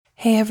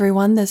Hey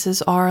everyone, this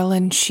is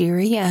Arlen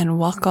Shiri, and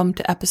welcome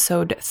to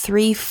episode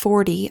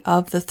 340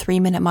 of the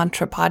 3-Minute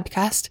Mantra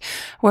podcast,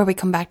 where we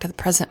come back to the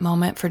present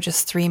moment for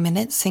just 3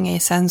 minutes, sing a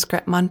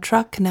Sanskrit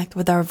mantra, connect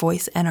with our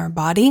voice and our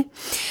body.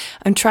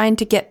 I'm trying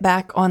to get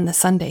back on the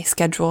Sunday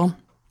schedule,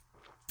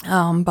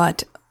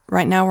 but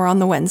right now we're on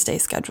the Wednesday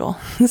schedule.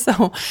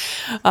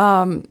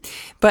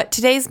 But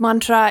today's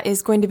mantra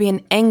is going to be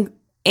an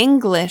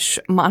English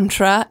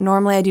mantra.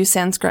 Normally I do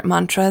Sanskrit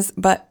mantras,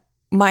 but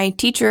my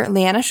teacher,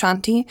 Leanna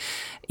Shanti,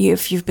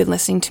 if you've been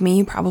listening to me,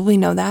 you probably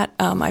know that.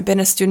 I've been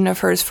a student of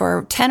hers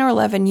for 10 or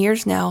 11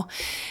 years now.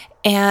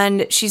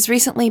 And she's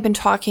recently been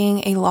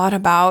talking a lot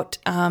about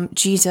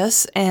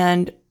Jesus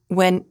and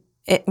what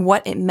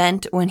it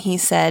meant when he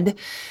said,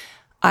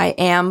 "I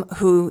am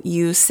who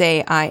you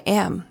say I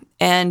am."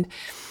 And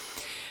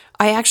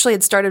I actually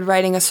had started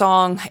writing a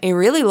song a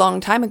really long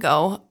time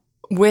ago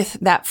with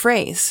that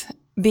phrase,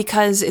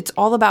 because it's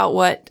all about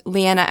what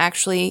Leanna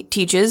actually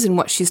teaches and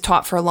what she's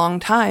taught for a long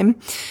time,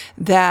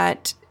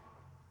 that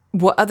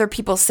what other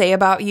people say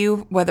about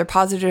you, whether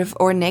positive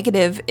or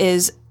negative,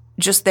 is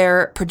just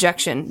their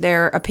projection,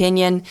 their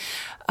opinion,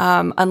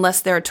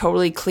 unless they're a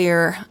totally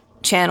clear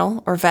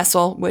channel or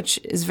vessel, which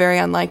is very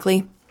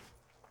unlikely.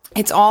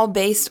 It's all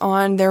based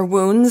on their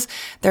wounds,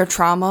 their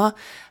trauma,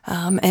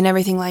 and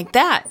everything like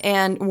that.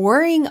 And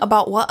worrying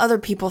about what other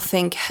people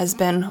think has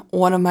been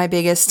one of my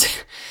biggest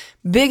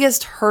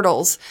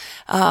hurdles,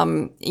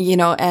 and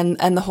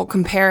the whole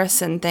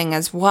comparison thing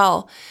as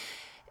well.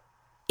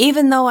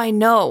 Even though I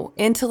know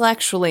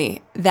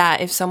intellectually that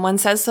if someone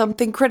says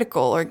something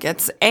critical or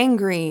gets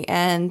angry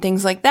and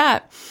things like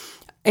that,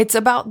 it's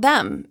about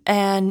them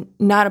and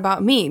not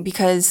about me,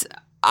 because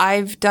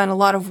I've done a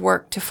lot of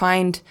work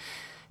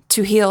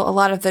to heal a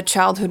lot of the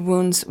childhood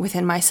wounds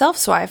within myself.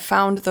 So I've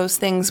found those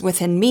things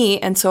within me,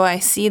 and so I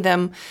see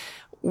them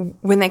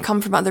when they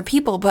come from other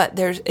people, but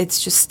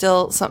it's just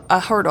still a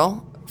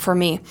hurdle for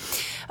me.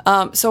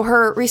 So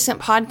her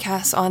recent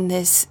podcast on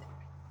this,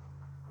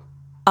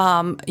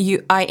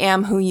 I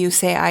am who you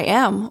say I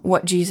am,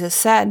 what Jesus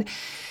said,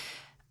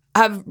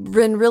 have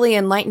been really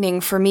enlightening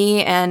for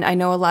me, and I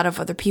know a lot of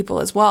other people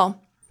as well.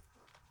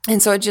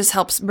 And so it just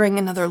helps bring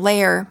another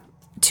layer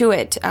to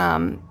it,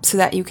 so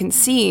that you can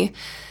see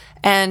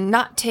and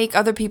not take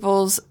other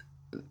people's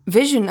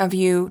vision of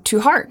you to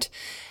heart.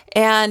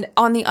 And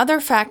on the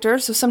other factor,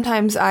 so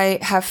sometimes I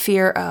have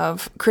fear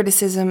of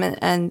criticism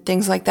and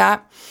things like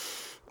that.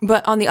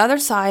 But on the other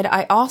side,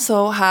 I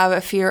also have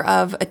a fear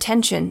of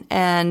attention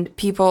and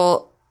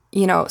people,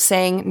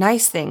 saying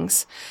nice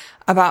things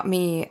about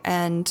me.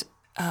 And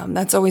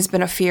that's always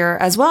been a fear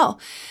as well.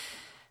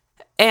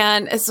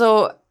 And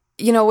so,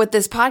 with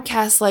this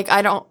podcast,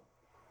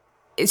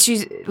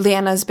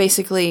 Leanna's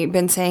basically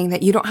been saying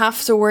that you don't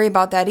have to worry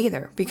about that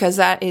either, because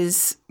that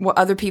is what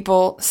other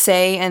people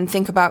say and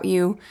think about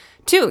you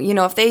too.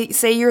 If they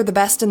say you're the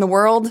best in the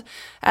world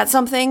at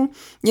something,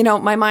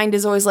 my mind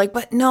is always like,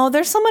 but no,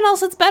 there's someone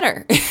else that's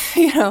better.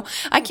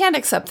 I can't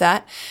accept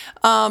that.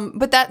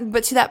 But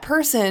to that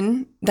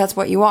person, that's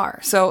what you are.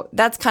 So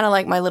that's kind of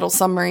like my little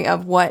summary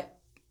of what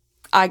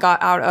I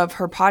got out of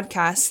her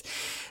podcast.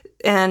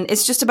 And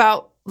it's just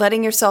about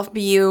letting yourself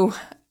be you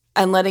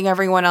and letting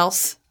everyone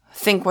else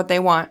think what they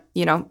want.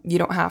 You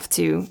don't have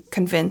to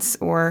convince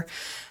or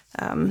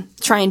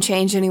try and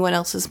change anyone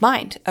else's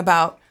mind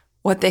about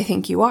what they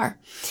think you are.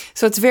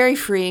 So it's very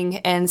freeing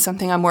and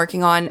something I'm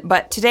working on.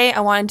 But today I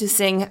wanted to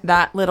sing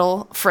that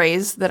little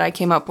phrase that I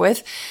came up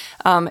with.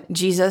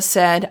 Jesus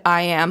said,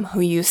 "I am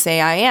who you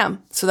say I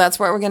am." So that's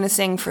what we're going to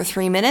sing for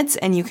 3 minutes.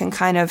 And you can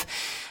kind of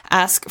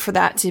ask for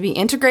that to be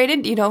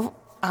integrated,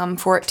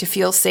 for it to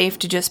feel safe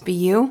to just be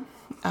you,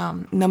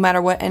 no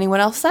matter what anyone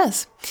else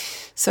says.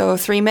 So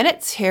 3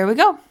 minutes, here we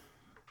go.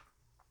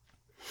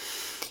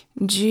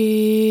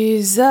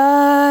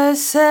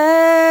 Jesus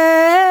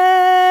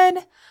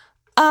said,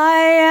 "I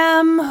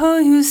am who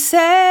you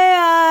say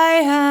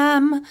I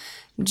am."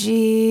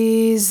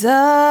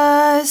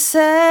 Jesus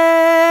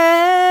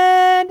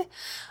said,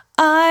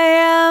 "I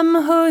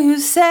am who you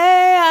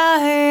say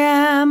I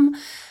am."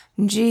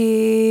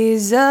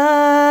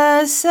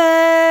 Jesus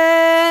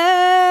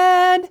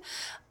said,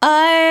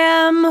 "I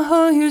am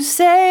who you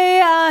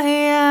say I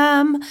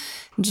am."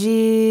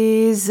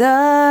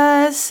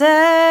 Jesus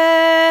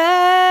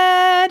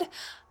said,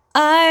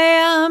 "I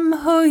am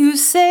who you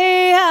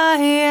say I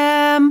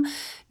am."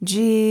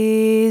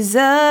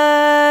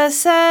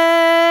 Jesus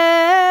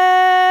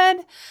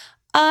said,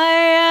 "I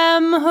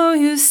am who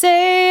you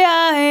say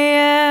I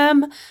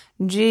am."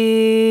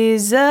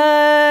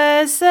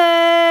 Jesus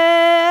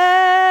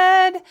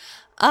said,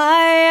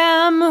 "I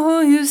am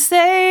who you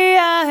say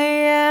I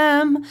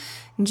am."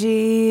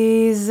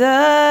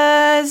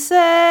 Jesus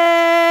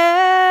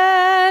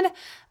said,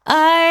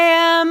 "I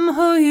am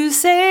who you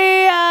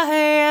say I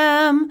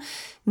am."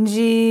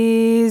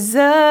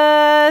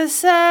 Jesus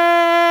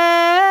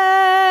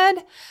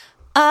said,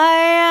 "I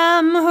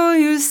am who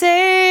you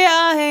say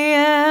I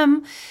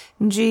am."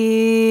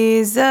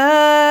 Jesus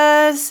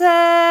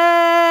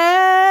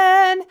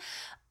said,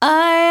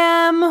 "I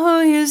am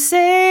who you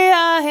say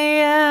I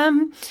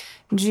am."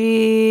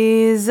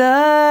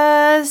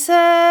 Jesus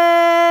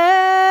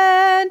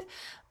said,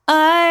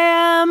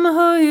 I am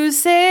who you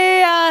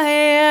say I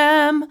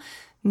am.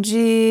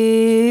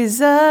 Jesus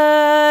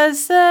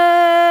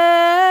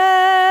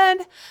said,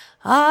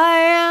 I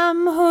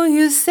am who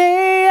you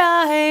say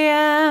I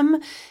am.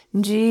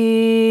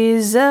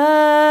 Jesus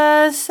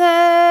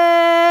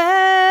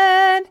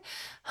said,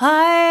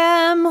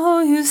 I am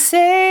who you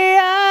say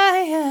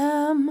I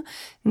am.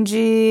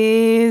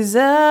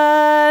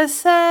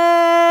 Jesus said,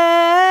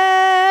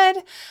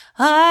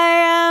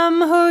 I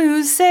am who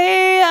you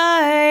say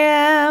I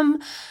am.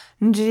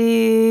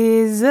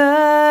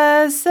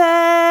 Jesus said,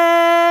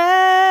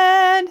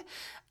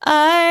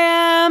 I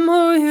am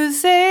who you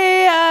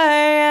say I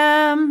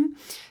am.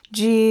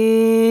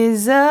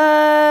 Jesus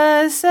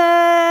said,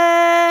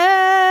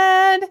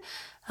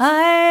 I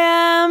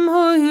am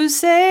who you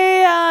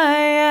say I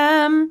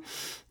am.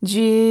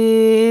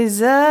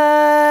 Jesus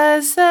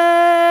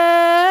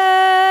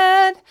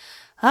said,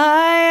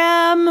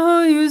 I am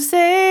who you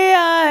say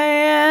I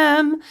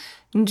am.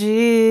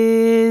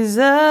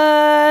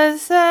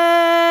 Jesus said,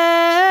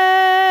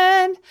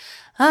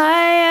 I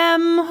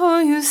am who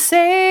you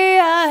say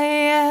I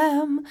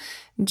am.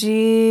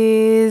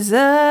 Jesus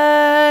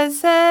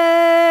said,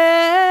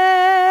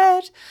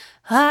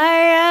 I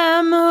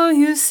am who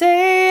you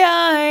say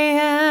I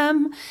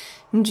am.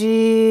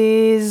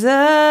 Jesus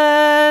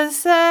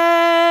said,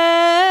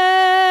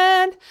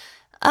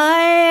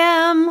 I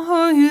am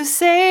who you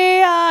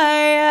say I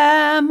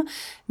am.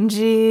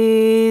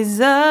 Jesus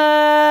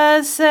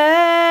said,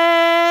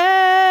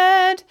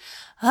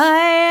 I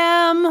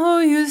am who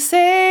you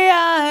say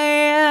I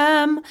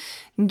am.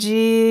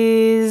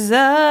 Jesus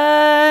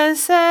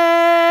said,